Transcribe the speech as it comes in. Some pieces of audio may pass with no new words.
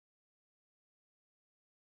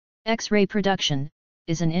X-ray production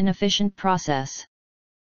is an inefficient process.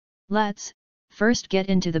 Let's first get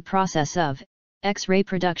into the process of X-ray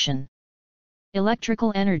production.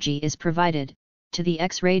 Electrical energy is provided to the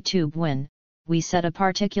X-ray tube when we set a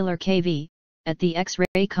particular kV at the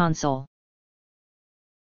X-ray console.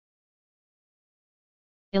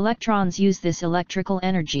 Electrons use this electrical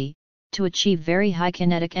energy to achieve very high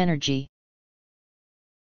kinetic energy.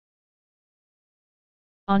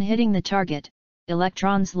 On hitting the target,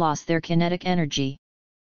 electrons lost their kinetic energy.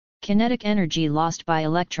 Kinetic energy lost by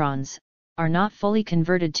electrons are not fully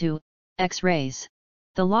converted to X-rays.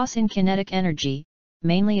 The loss in kinetic energy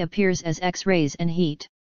mainly appears as X-rays and heat.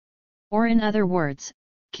 Or in other words,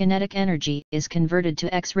 kinetic energy is converted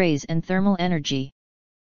to X-rays and thermal energy.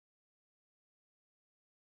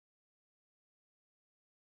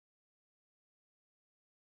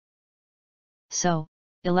 So,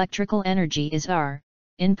 electrical energy is our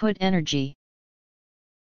input energy.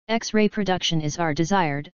 X-ray production is our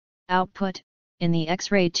desired output in the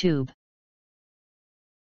X-ray tube.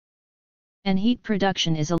 And heat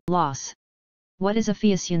production is a loss. What is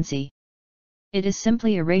efficiency? It is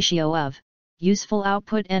simply a ratio of useful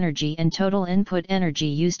output energy and total input energy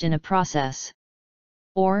used in a process.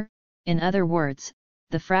 Or, in other words,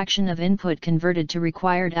 the fraction of input converted to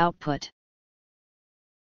required output.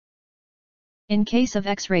 In case of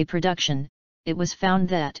X-ray production, it was found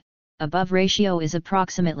that above ratio is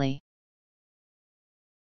approximately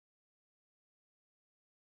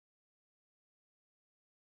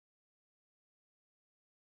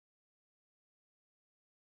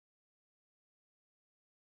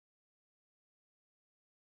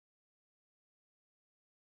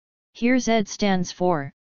Here Z stands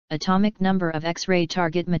for atomic number of X-ray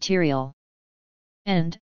target material,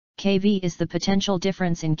 and kV is the potential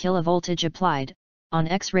difference in kilovoltage applied on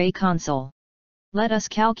X-ray console. Let us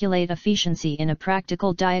calculate efficiency in a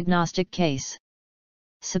practical diagnostic case.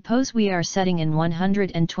 Suppose we are setting in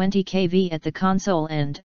 120 kV at the console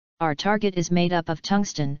and our target is made up of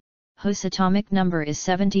tungsten, whose atomic number is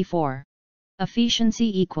 74.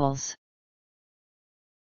 Efficiency equals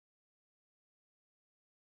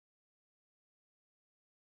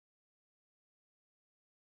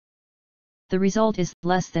the result is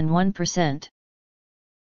less than 1%.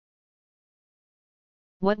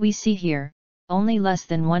 What we see here, only less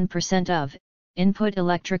than 1% of input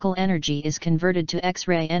electrical energy is converted to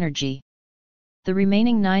X-ray energy. The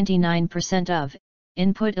remaining 99% of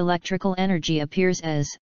input electrical energy appears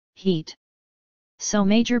as heat. So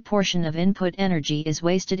major portion of input energy is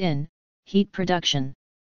wasted in heat production.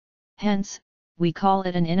 Hence, we call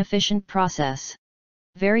it an inefficient process.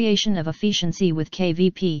 Variation of efficiency with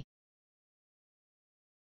kVp.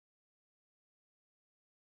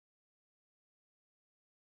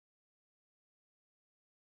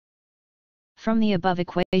 From the above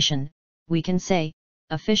equation, we can say,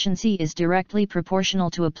 efficiency is directly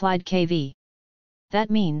proportional to applied kV.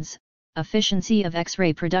 That means, efficiency of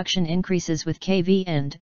X-ray production increases with kV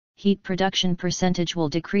and heat production percentage will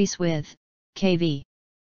decrease with kV.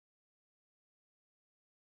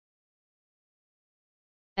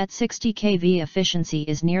 At 60 kV efficiency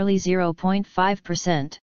is nearly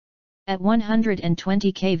 0.5%. At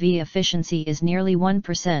 120 kV efficiency is nearly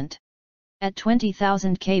 1%. At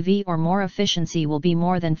 20,000 kV or more efficiency will be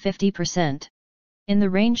more than 50%. In the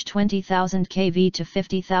range 20,000 kV to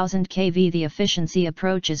 50,000 kV the efficiency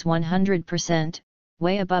approaches 100%,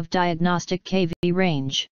 way above diagnostic kV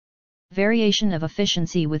range. Variation of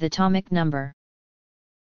efficiency with atomic number.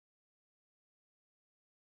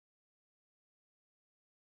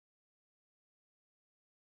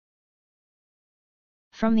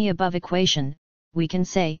 From the above equation, we can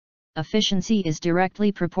say, efficiency is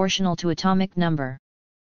directly proportional to atomic number.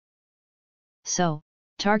 So,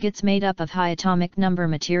 targets made up of high atomic number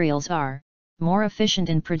materials are more efficient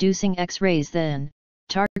in producing X-rays than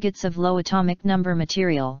targets of low atomic number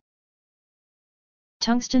material.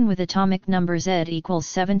 Tungsten with atomic number Z equals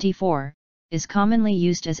 74, is commonly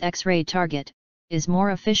used as X-ray target, is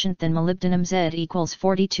more efficient than molybdenum Z equals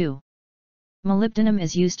 42. Molybdenum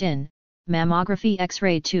is used in mammography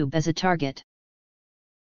X-ray tube as a target.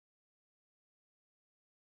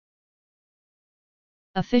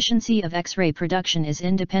 Efficiency of X-ray production is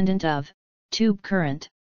independent of tube current.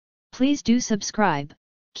 Please do subscribe,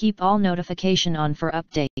 keep all notification on for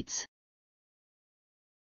updates.